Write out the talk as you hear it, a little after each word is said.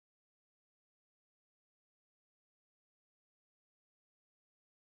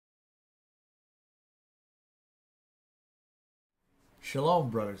Shalom,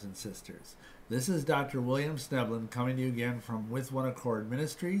 brothers and sisters. This is Dr. William Schnoebelen coming to you again from With One Accord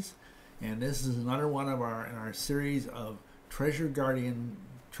Ministries, and this is another one of our series of Treasure Guardians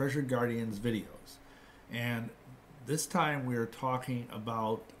videos. And this time we are talking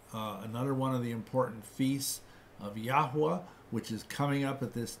about another one of the important feasts of Yahuwah, which is coming up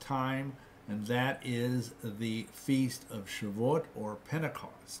at this time, and that is the Feast of Shavuot, or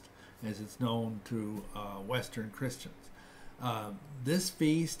Pentecost, as it's known to Western Christians. This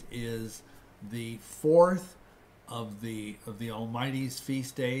feast is the fourth of the Almighty's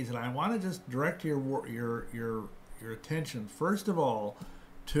feast days, and I want to just direct your attention first of all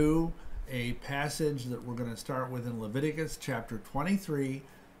to a passage that we're going to start with in Leviticus chapter 23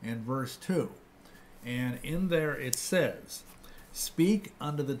 and verse 2. And in there it says, "Speak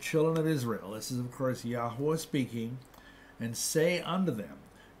unto the children of Israel," this is of course Yahuwah speaking, "and say unto them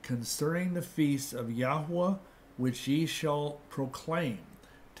concerning the feasts of Yahuwah, which ye shall proclaim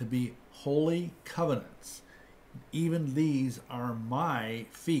to be holy covenants. Even these are my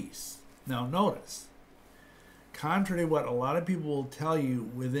feasts." Now notice, contrary to what a lot of people will tell you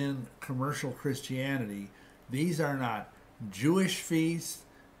within commercial Christianity, these are not Jewish feasts,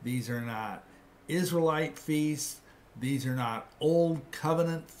 these are not Israelite feasts, these are not Old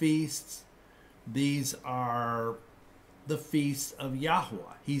Covenant feasts, these are the feasts of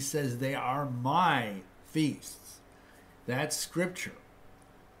Yahuwah. He says they are my feasts. That's scripture.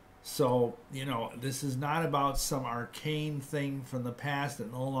 So, you know, this is not about some arcane thing from the past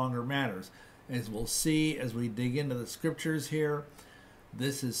that no longer matters. As we'll see as we dig into the scriptures here,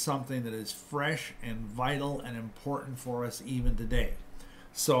 this is something that is fresh and vital and important for us even today.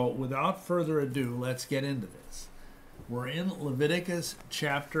 So, without further ado, let's get into this. We're in Leviticus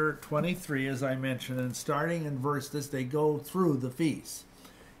chapter 23, as I mentioned, and starting in verse this, they go through the feasts.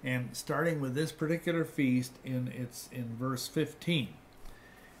 And starting with this particular feast, it's in verse 15.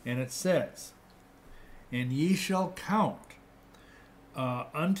 And it says, "And ye shall count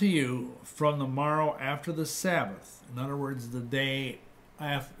unto you from the morrow after the Sabbath," in other words, the day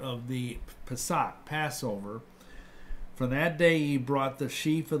of the partook, Passover, "from that day ye brought the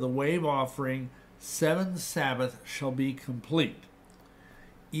sheaf of the wave offering, 7 Sabbaths shall be complete.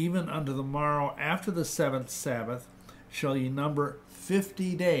 Even unto the morrow after the 7th Sabbath shall ye number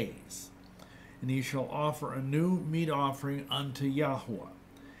 50 days. And ye shall offer a new meat offering unto Yahuwah.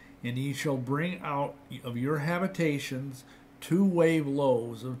 And ye shall bring out of your habitations 2 wave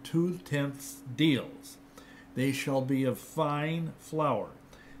loaves of 2/10 deals. They shall be of fine flour.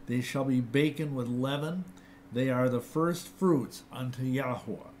 They shall be baken with leaven. They are the first fruits unto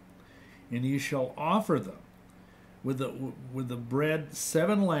Yahuwah. And ye shall offer them with the bread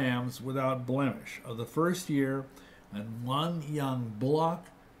 7 lambs without blemish of the first year, and 1 young bullock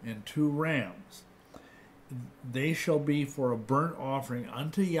and 2 rams. They shall be for a burnt offering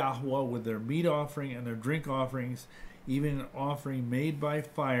unto Yahuwah with their meat offering and their drink offerings, even an offering made by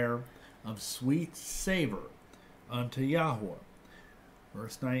fire of sweet savor unto Yahuwah."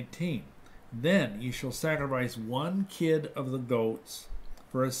 Verse 19, "Then ye shall sacrifice 1 kid of the goats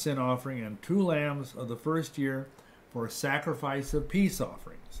for a sin offering, and 2 lambs of the first year for a sacrifice of peace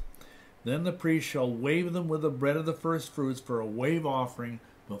offerings. Then the priest shall wave them with the bread of the first fruits for a wave offering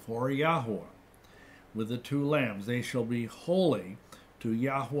before Yahuwah. With the 2 lambs they shall be holy to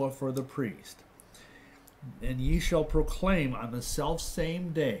Yahuwah for the priest. And ye shall proclaim on the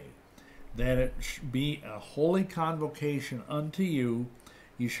selfsame day that it be a holy convocation unto you.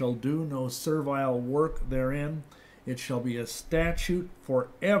 Ye shall do no servile work therein. It shall be a statute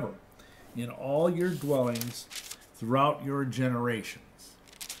forever in all your dwellings throughout your generations."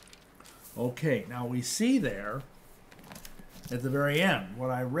 Okay, now we see there at the very end what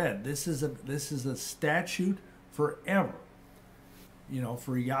I read. This is a statute forever, you know,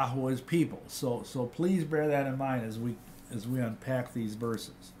 for Yahuwah's people. So please bear that in mind as we unpack these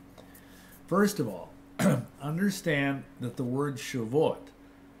verses. First of all, understand that the word Shavuot,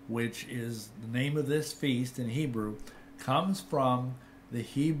 which is the name of this feast in Hebrew, comes from the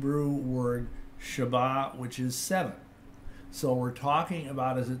Hebrew word Shabbat, which is 7. So we're talking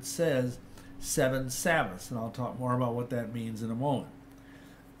about, as it says, 7 Sabbaths, and I'll talk more about what that means in a moment.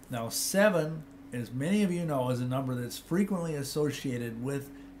 Now 7, as many of you know, is a number that's frequently associated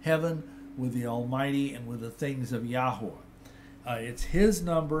with heaven, with the Almighty, and with the things of Yahuwah. It's His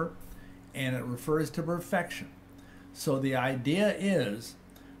number, and it refers to perfection. So the idea is,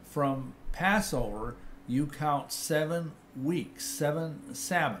 from Passover, you count 7 weeks, 7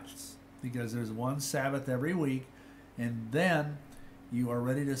 Sabbaths, because there's 1 Sabbath every week, and then you are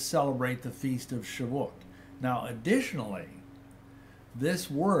ready to celebrate the Feast of Shavuot. Now, additionally, this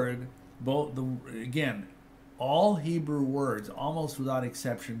word, again, all Hebrew words, almost without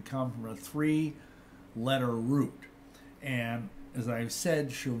exception, come from a 3-letter root. And as I've said,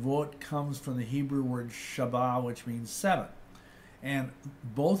 Shavuot comes from the Hebrew word Shabbat, which means 7. And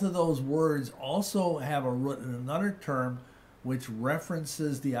both of those words also have a root in another term which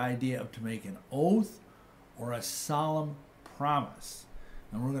references the idea of to make an oath or a solemn promise.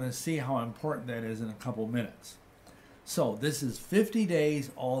 And we're going to see how important that is in a couple minutes. So this is 50 days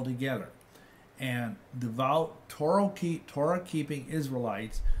altogether. And devout Torah-keeping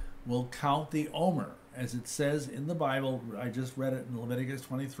Israelites will count the Omer, as it says in the Bible. I just read it in Leviticus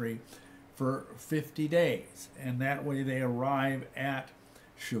 23, for 50 days. And that way they arrive at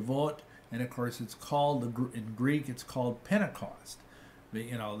Shavuot. And of course, it's called, in Greek, it's called Pentecost,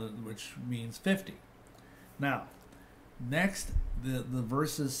 which means 50. Now, next, the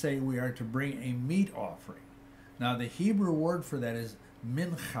verses say we are to bring a meat offering. Now, the Hebrew word for that is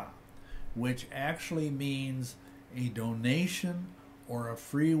mincha, which actually means a donation or a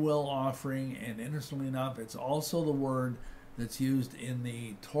free will offering. And interestingly enough, it's also the word that's used in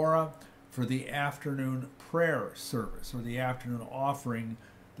the Torah for the afternoon prayer service, or the afternoon offering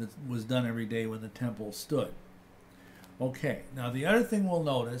that was done every day when the temple stood. Okay, now the other thing we'll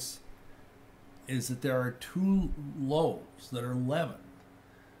notice is that there are 2 loaves that are leavened.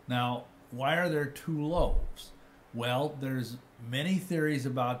 Now, why are there 2 loaves? Well, there's many theories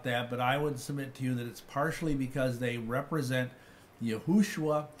about that, but I would submit to you that it's partially because they represent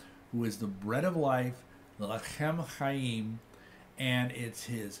Yahushua, who is the bread of life, the Lechem Chaim, and it's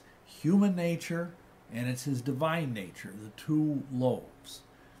his human nature and it's his divine nature, the 2 loaves.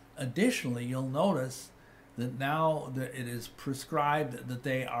 Additionally, you'll notice that now that it is prescribed that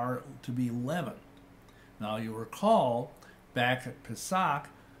they are to be leavened. Now, you recall back at Pesach,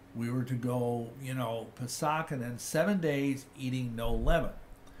 we were to go, Pesach and then 7 days eating no leaven.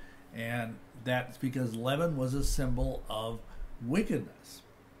 And that's because leaven was a symbol of wickedness.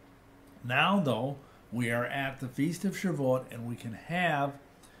 Now, though, we are at the Feast of Shavuot and we can have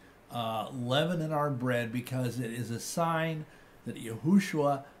leaven in our bread because it is a sign that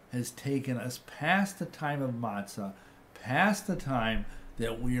Yahushua has taken us past the time of matzah, past the time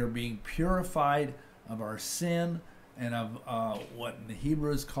that we are being purified of our sin and of what in the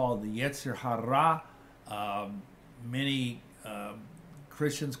Hebrew is called the Yetzer Hara. Many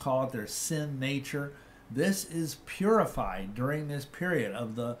Christians call it their sin nature. This is purified during this period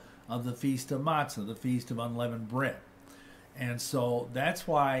of the Feast of Matzah, the Feast of Unleavened Bread. And so that's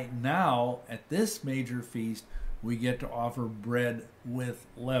why now at this major feast we get to offer bread with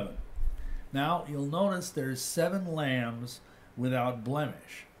leaven. Now you'll notice there's 7 lambs without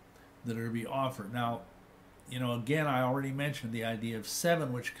blemish that are to be offered. Now, again, I already mentioned the idea of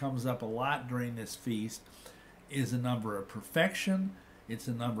 7, which comes up a lot during this feast, is a number of perfection. It's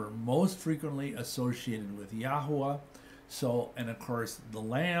a number most frequently associated with Yahuwah. So, and of course, the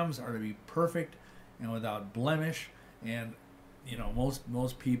lambs are to be perfect and without blemish. And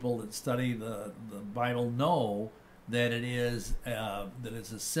most people that study the Bible know that it is that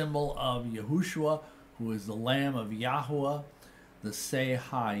it's a symbol of Yahushua, who is the Lamb of Yahuwah, the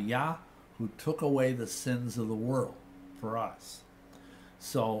Sehayah, who took away the sins of the world for us.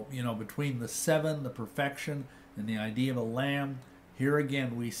 So, between the 7, the perfection, and the idea of a lamb, here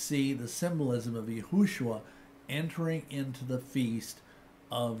again we see the symbolism of Yahushua entering into the feast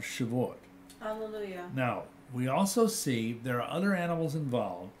of Shavuot. Hallelujah. Now, we also see there are other animals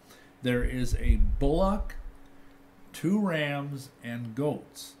involved. There is a bullock, 2 rams, and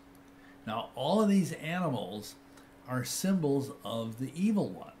goats. Now, all of these animals are symbols of the evil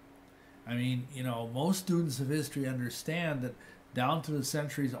one. I mean, most students of history understand that down through the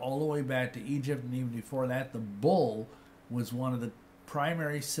centuries, all the way back to Egypt and even before that, the bull was one of the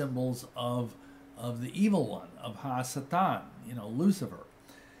primary symbols of the evil one, of Ha-Satan, Lucifer.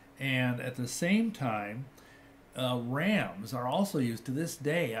 And at the same time, rams are also used to this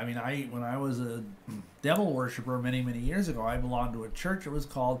day. I mean, when I was a devil worshiper many, many years ago, I belonged to a church that was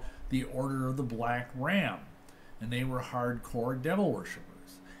called the Order of the Black Ram. And they were hardcore devil worshipers.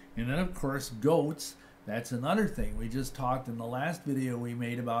 And then, of course, goats, that's another thing. We just talked in the last video we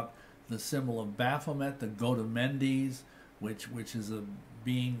made about the symbol of Baphomet, the goat of Mendes, which is a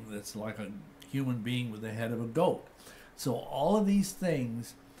being that's like a human being with the head of a goat. So all of these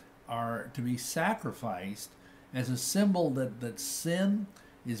things are to be sacrificed as a symbol that sin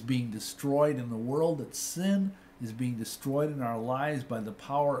is being destroyed in the world, that sin is being destroyed in our lives by the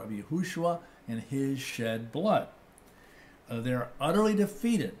power of Yahushua and his shed blood. They're utterly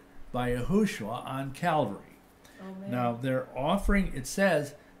defeated by Yahushua on Calvary. Amen. Now, they're offering, it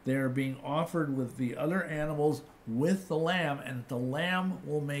says, they're being offered with the other animals with the lamb, and the lamb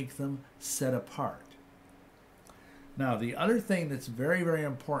will make them set apart. Now, the other thing that's very, very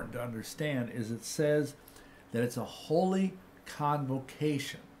important to understand is it says that it's a holy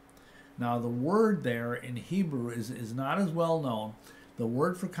convocation. Now, the word there in Hebrew is not as well known. The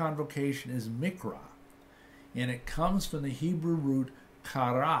word for convocation is mikra, and it comes from the Hebrew root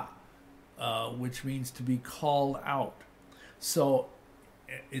kara, which means to be called out. So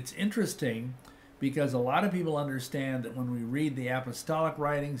it's interesting because a lot of people understand that when we read the apostolic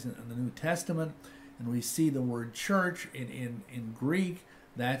writings in the New Testament and we see the word church in Greek,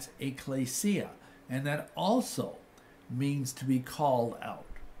 that's ecclesia, and that also means to be called out.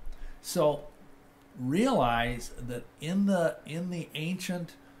 So realize that in the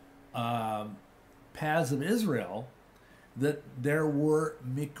ancient paths of Israel, that there were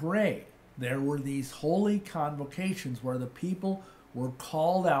mikre, there were these holy convocations where the people were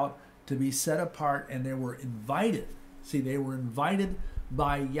called out to be set apart, and they were invited. See, they were invited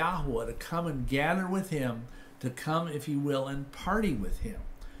by Yahuwah to come and gather with him, to come, if you will, and party with him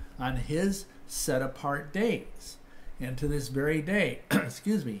on his set apart days. And to this very day,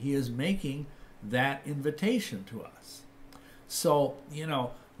 excuse me, he is making that invitation to us. So, you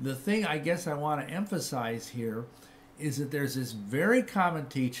know, the thing I guess I want to emphasize here is that there's this very common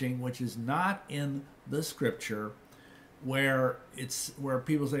teaching which is not in the scripture, where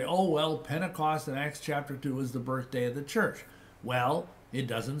people say, oh, well, Pentecost in Acts chapter 2 is the birthday of the church. Well, it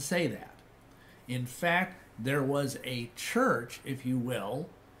doesn't say that. In fact, there was a church, if you will,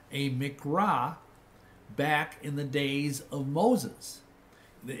 a mikra, back in the days of Moses.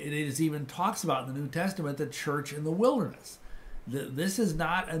 It even talks about in the New Testament the church in the wilderness. This is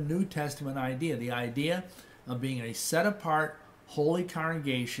not a New Testament idea. The idea of being a set-apart, holy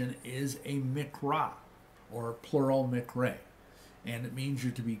congregation is a mikra, or plural mikre, and it means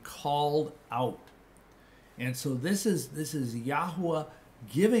you're to be called out. And so this is Yahuwah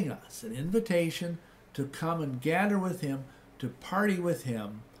giving us an invitation to come and gather with him, to party with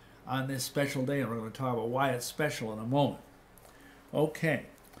him on this special day, and we're going to talk about why it's special in a moment. Okay,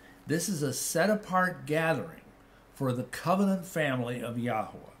 this is a set-apart gathering for the covenant family of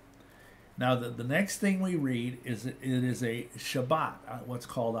Yahuwah. Now, the next thing we read is it is a Shabbat, what's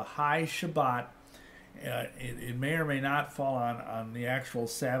called a high Shabbat. It may or may not fall on the actual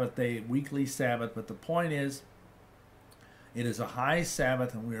Sabbath day, weekly Sabbath, but the point is, it is a high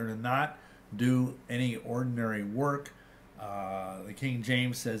Sabbath, and we are to not do any ordinary work. The King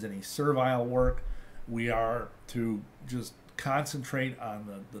James says any servile work. We are to just concentrate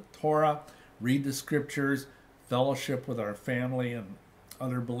on the Torah, read the scriptures, fellowship with our family and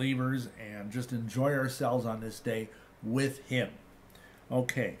other believers, and just enjoy ourselves on this day with him.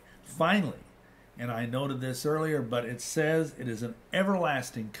 Okay, finally, and I noted this earlier, but it says it is an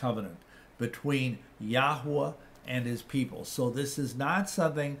everlasting covenant between Yahuwah and his people. So this is not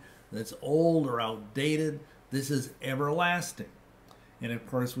something that's old or outdated. This is everlasting. And of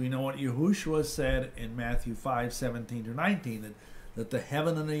course, we know what Yahushua said in Matthew 5:17-19, that the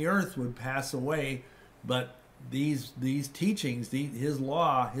heaven and the earth would pass away, but these teachings, his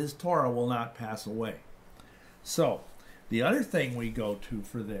law, his Torah will not pass away. So the other thing we go to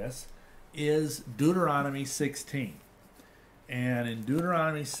for this is Deuteronomy 16. And in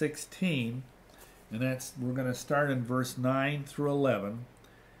Deuteronomy 16, and we're going to start in verse 9 through 11.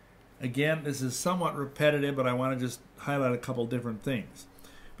 Again, this is somewhat repetitive, but I want to just highlight a couple different things.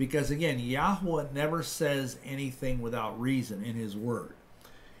 Because again, Yahuwah never says anything without reason in his word.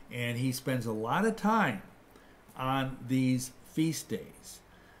 And he spends a lot of time on these feast days.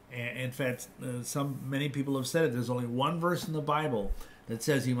 And in fact, many people have said it. There's only one verse in the Bible that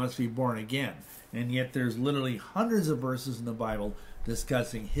says he must be born again. And yet there's literally hundreds of verses in the Bible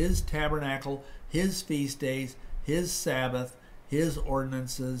discussing his tabernacle, his feast days, his Sabbath, his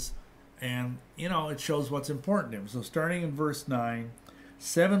ordinances, and, you know, it shows what's important to him. So starting in verse 9,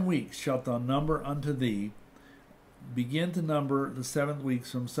 7 weeks shalt thou number unto thee, begin to number the 7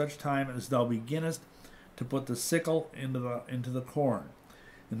 weeks from such time as thou beginnest to put the sickle into the corn.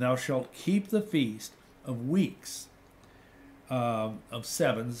 And thou shalt keep the feast of weeks, of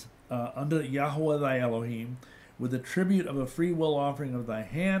sevens, unto Yahuwah thy Elohim, with the tribute of a free will offering of thy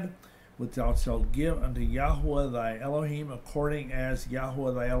hand, which thou shalt give unto Yahuwah thy Elohim, according as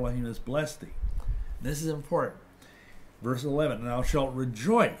Yahuwah thy Elohim has blessed thee. This is important. Verse 11, and thou shalt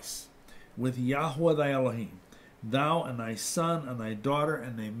rejoice with Yahuwah thy Elohim, thou and thy son and thy daughter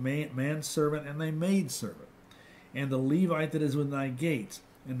and thy manservant and thy maidservant, and the Levite that is within thy gates,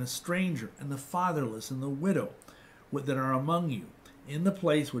 and the stranger and the fatherless and the widow that are among you, in the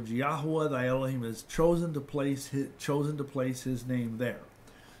place which Yahuwah thy Elohim has chosen to place his name there.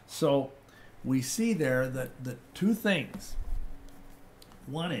 So we see there that two things.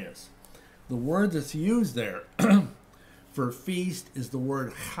 One is the word that's used there for feast is the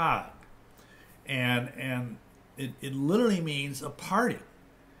word chag. And it literally means a party.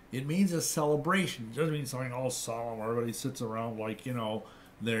 It means a celebration. It doesn't mean something all solemn where everybody sits around like,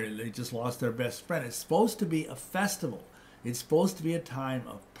 they just lost their best friend. It's supposed to be a festival. It's supposed to be a time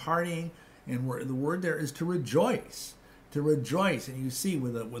of partying, and the word there is to rejoice. To rejoice, and you see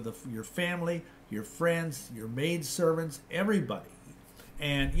with your family, your friends, your maidservants, everybody.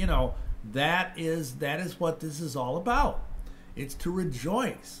 And that is what this is all about. It's to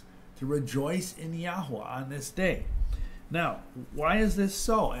rejoice in Yahuwah on this day. Now, why is this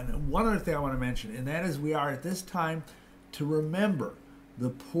so? And one other thing I want to mention, and that is we are at this time to remember the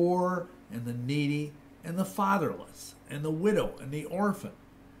poor and the needy and the fatherless and the widow and the orphan.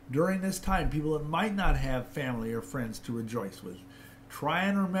 During this time, people that might not have family or friends to rejoice with, try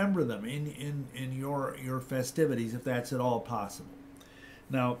and remember them in your festivities if that's at all possible.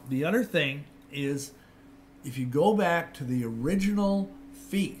 Now, the other thing is, if you go back to the original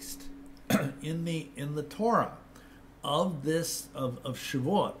feast in the Torah of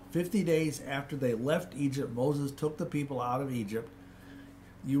Shavuot, 50 days after they left Egypt, Moses took the people out of Egypt,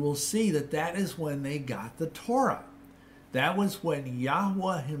 you will see that is when they got the Torah. That was when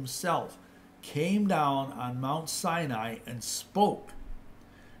Yahuwah himself came down on Mount Sinai and spoke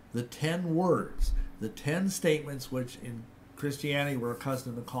the 10 words, the 10 statements, which in Christianity we're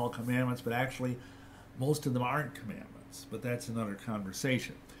accustomed to call commandments, but actually most of them aren't commandments, but that's another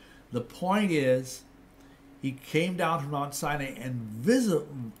conversation. The point is, he came down from Mount Sinai and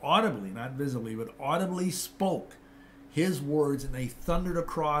audibly spoke his words, and they thundered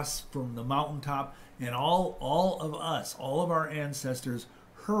across from the mountaintop, and all of us, all of our ancestors,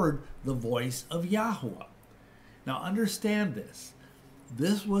 heard the voice of Yahuwah. Now understand this.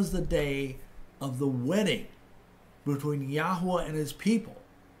 This was the day of the wedding between Yahuwah and his people.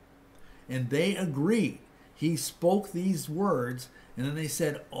 And they agreed. He spoke these words, and then they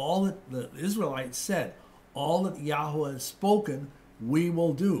said, all that the Israelites said, all that Yahuwah has spoken, we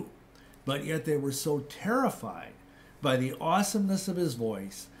will do. But yet they were so terrified by the awesomeness of his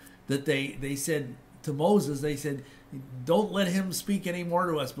voice that they said to Moses, they said, don't let him speak anymore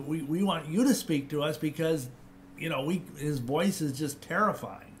to us, but we want you to speak to us because, his voice is just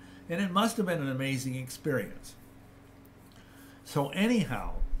terrifying. And it must have been an amazing experience. So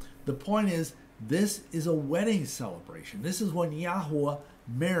anyhow, the point is, this is a wedding celebration. This is when Yahuwah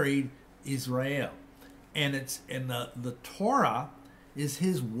married Israel. And the Torah is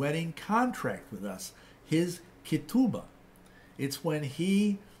his wedding contract with us, his ketubah. It's when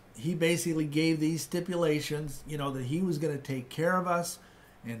he basically gave these stipulations, that he was going to take care of us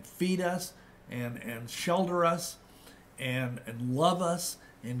and feed us and shelter us and love us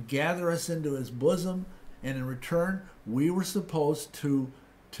and gather us into his bosom. And in return, we were supposed to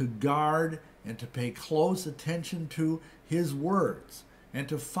guard and to pay close attention to his words and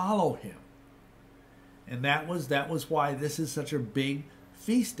to follow him. And that was why this is such a big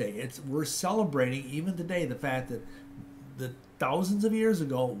feast day. We're celebrating even today the fact that thousands of years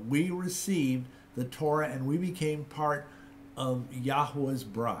ago we received the Torah and we became part of Yahuwah's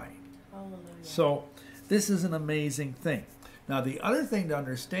bride. Hallelujah. So this is an amazing thing. Now the other thing to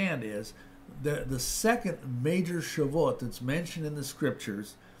understand is the second major Shavuot that's mentioned in the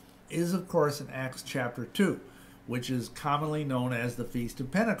scriptures is, of course, in Acts chapter 2, which is commonly known as the Feast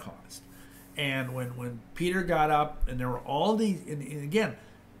of Pentecost. And when Peter got up, and there were all these, and again,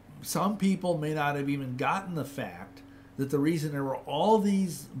 some people may not have even gotten the fact that the reason there were all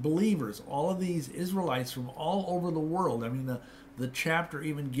these believers, all of these Israelites from all over the world, I mean, the chapter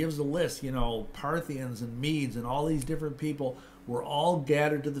even gives a list, Parthians and Medes and all these different people were all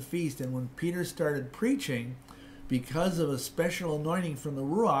gathered to the feast. And when Peter started preaching, because of a special anointing from the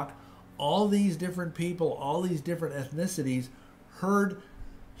Ruach, all these different people, all these different ethnicities heard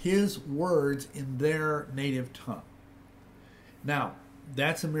his words in their native tongue. Now,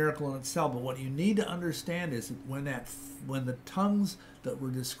 that's a miracle in itself, but what you need to understand is when the tongues that were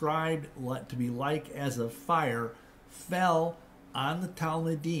described to be like as a fire fell on the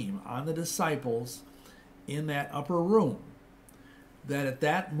Talmidim, on the disciples in that upper room, that at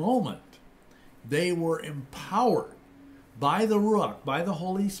that moment they were empowered by the Ruach, by the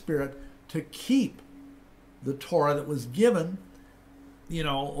Holy Spirit, to keep the Torah that was given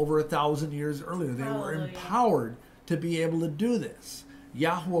over 1,000 years earlier. They were empowered to be able to do this.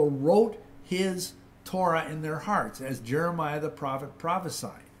 Yahuwah wrote his Torah in their hearts, as Jeremiah the prophet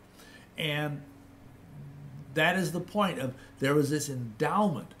prophesied. And that is the point of, there was this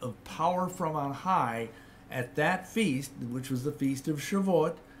endowment of power from on high at that feast, which was the Feast of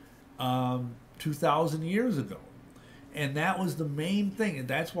Shavuot, 2,000 years ago. And that was the main thing. And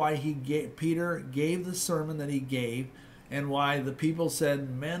that's why Peter gave the sermon that he gave. and why the people said,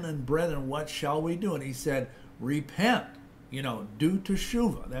 "Men and brethren, what shall we do?" And he said, "Repent, do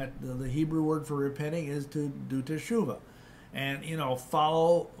teshuvah." That the Hebrew word for repenting is to do teshuvah, and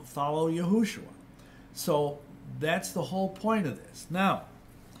follow Yahushua. So that's the whole point of this. Now,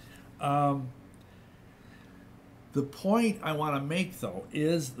 the point I want to make, though,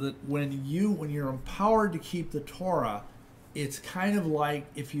 is that when you're empowered to keep the Torah, it's kind of like,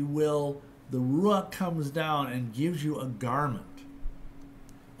 if you will, the Ruach comes down and gives you a garment,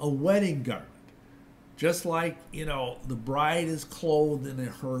 a wedding garment. Just like, the bride is clothed in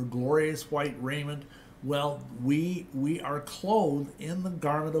her glorious white raiment, well, we are clothed in the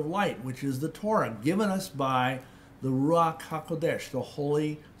garment of light, which is the Torah, given us by the Ruach HaKodesh, the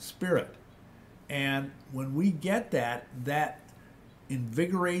Holy Spirit. And when we get that, that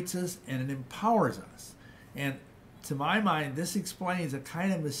invigorates us and it empowers us. And to my mind, this explains a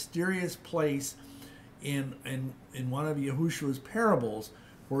kind of mysterious place in one of Yahushua's parables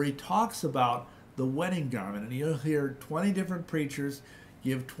where he talks about the wedding garment. And you'll hear 20 different preachers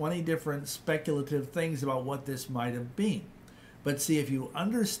give 20 different speculative things about what this might have been. But see, if you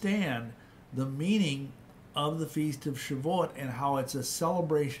understand the meaning of the Feast of Shavuot and how it's a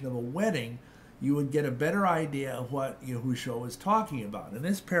celebration of a wedding, you would get a better idea of what Yahushua was talking about. In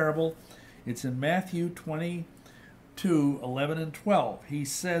this parable, it's in Matthew 22:11 and 12. He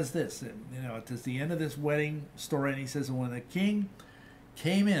says this, it's the end of this wedding story, and he says, "When the king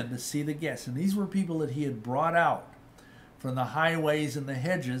came in to see the guests," and these were people that he had brought out from the highways and the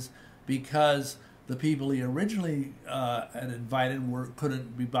hedges, because the people he originally had invited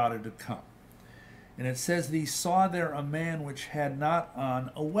couldn't be bothered to come. And it says that he saw there a man which had not on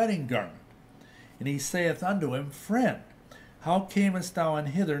a wedding garment. And he saith unto him, "Friend, how camest thou in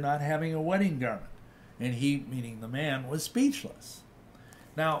hither not having a wedding garment?" And he, meaning the man, was speechless.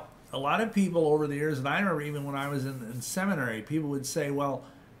 Now, a lot of people over the years, and I remember even when I was in seminary, people would say, well,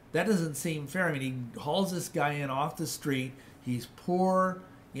 that doesn't seem fair. I mean, he hauls this guy in off the street. He's poor.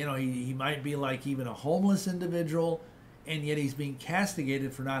 He might be like even a homeless individual, and yet he's being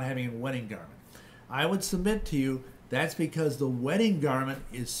castigated for not having a wedding garment. I would submit to you that's because the wedding garment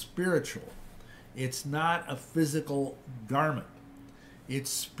is spiritual. It's not a physical garment. It's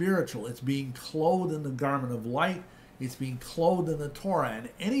spiritual. It's being clothed in the garment of light. It's being clothed in the Torah, and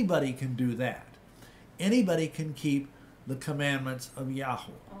anybody can do that. Anybody can keep the commandments of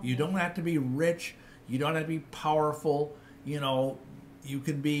Yahuwah. You don't have to be rich. You don't have to be powerful. You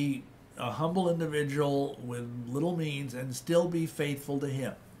can be a humble individual with little means and still be faithful to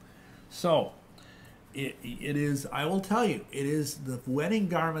him. So, it is, I will tell you, it is the wedding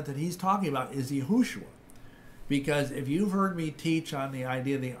garment that he's talking about is Yahushua. Because if you've heard me teach on the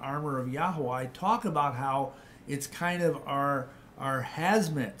idea of the armor of Yahuwah, I talk about how it's kind of our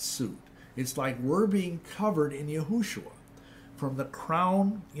hazmat suit. It's like we're being covered in Yahushua. From the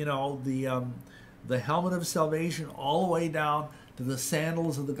crown, the helmet of salvation, all the way down to the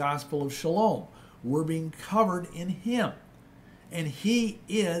sandals of the gospel of shalom. We're being covered in him. And he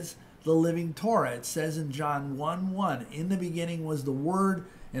is the living Torah. It says in John 1:1, "In the beginning was the Word,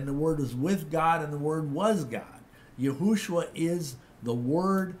 and the Word was with God, and the Word was God." Yahushua is the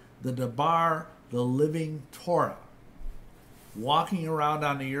Word, the Dabar, the living Torah, walking around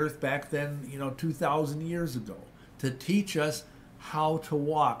on the earth back then, 2,000 years ago, to teach us how to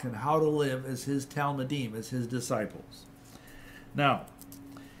walk and how to live as his Talmudim, as his disciples. Now,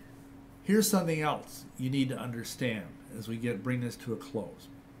 here's something else you need to understand as we bring this to a close.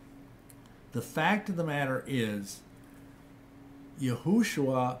 The fact of the matter is,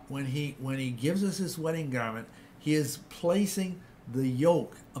 Yahushua, when he gives us his wedding garment, he is placing the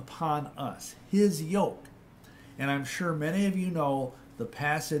yoke upon us, his yoke. And I'm sure many of you know the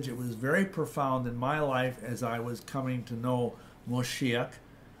passage. It was very profound in my life as I was coming to know Moshiach,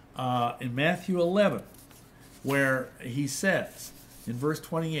 in Matthew 11, where he says in verse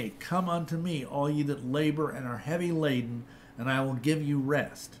 28, "Come unto me, all ye that labor and are heavy laden, and I will give you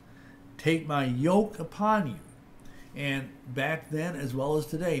rest. Take my yoke upon you." And back then, as well as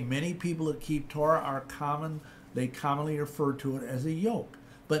today, many people that keep Torah they commonly refer to it as a yoke,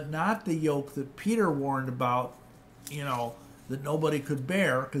 but not the yoke that Peter warned about, that nobody could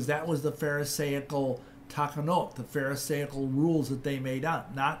bear, because that was the Pharisaical takanot, the Pharisaical rules that they made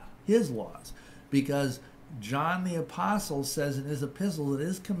up, not his laws. Because John the Apostle says in his epistle that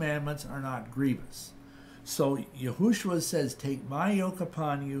his commandments are not grievous. So Yahushua says, "Take my yoke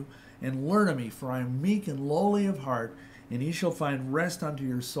upon you and learn of me, for I am meek and lowly of heart, and ye shall find rest unto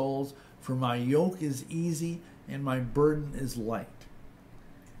your souls, for my yoke is easy and my burden is light."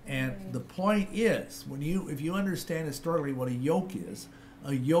 And the point is, if you understand historically what a yoke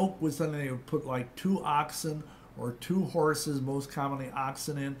was something they would put like 2 oxen or 2 horses, most commonly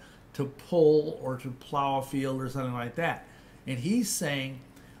oxen, in to pull or to plow a field or something like that. And he's saying,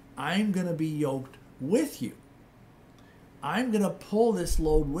 I'm going to be yoked with you. I'm going to pull this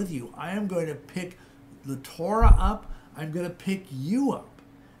load with you. I am going to pick the Torah up. I'm going to pick you up.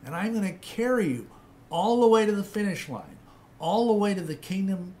 And I'm going to carry you all the way to the finish line, all the way to the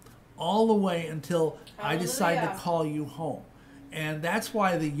kingdom, all the way until I decide to call you home. And that's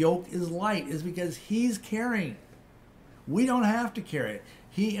why the yoke is light, is because he's carrying it. We don't have to carry it.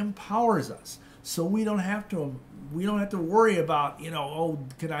 He empowers us. So we don't have to worry about, oh,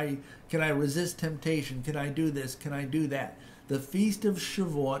 can I resist temptation? Can I do this? Can I do that? The Feast of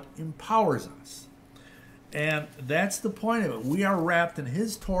Shavuot empowers us. And that's the point of it. We are wrapped in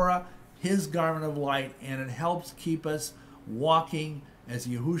his Torah, his garment of light, and it helps keep us walking as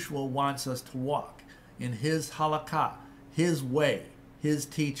Yahushua wants us to walk, in his halakha, his way, his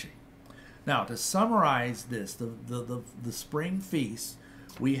teaching. Now, to summarize this, the spring feast,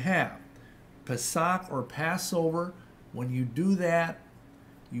 we have Pesach or Passover. When you do that,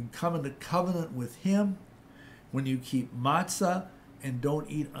 you come into covenant with him. When you keep matzah and don't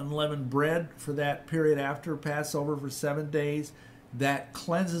eat unleavened bread for that period after Passover for 7 days, that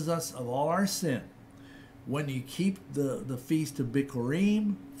cleanses us of all our sin. When you keep the feast of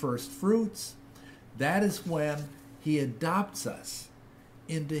Bikurim, first fruits, that is when he adopts us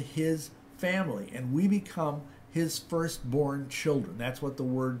into his family, and we become his firstborn children. That's what the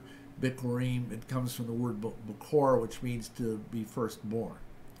word Bikurim, it comes from the word Bukor, which means to be firstborn.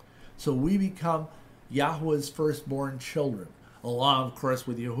 So we become Yahuwah's firstborn children, along, of course,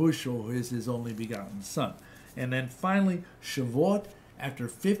 with Yahushua, who is his only begotten son. And then finally, Shavuot, after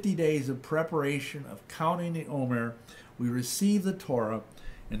 50 days of preparation, of counting the Omer, we receive the Torah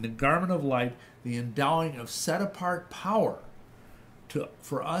and the garment of light, the endowing of set-apart power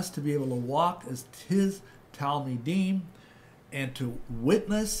for us to be able to walk as his Talmidim and to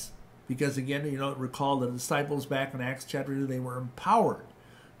witness, because again, recall the disciples back in Acts chapter 2, they were empowered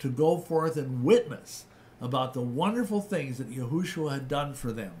to go forth and witness about the wonderful things that Yahushua had done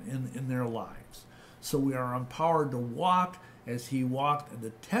for them in their lives. So we are empowered to walk as he walked and to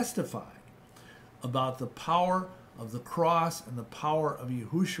testify about the power of the cross and the power of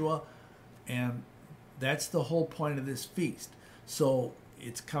Yahushua, and that's the whole point of this feast. So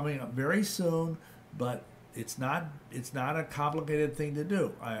it's coming up very soon, but it's not a complicated thing to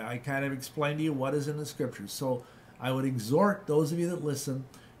do. I kind of explained to you what is in the scriptures. So I would exhort those of you that listen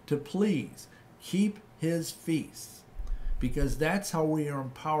to please keep his feasts, because that's how we are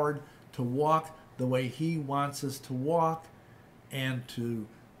empowered to walk the way he wants us to walk, and to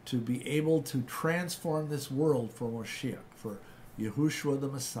be able to transform this world for Moshiach, for Yahushua the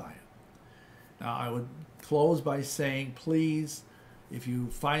Messiah. Now, I would close by saying, please, if you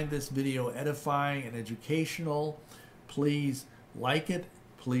find this video edifying and educational, please like it,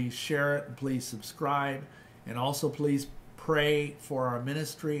 please share it, and please subscribe. And also please pray for our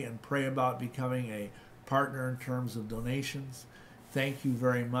ministry and pray about becoming a partner in terms of donations. Thank you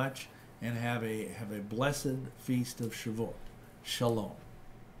very much, and have a blessed feast of Shavuot. Shalom.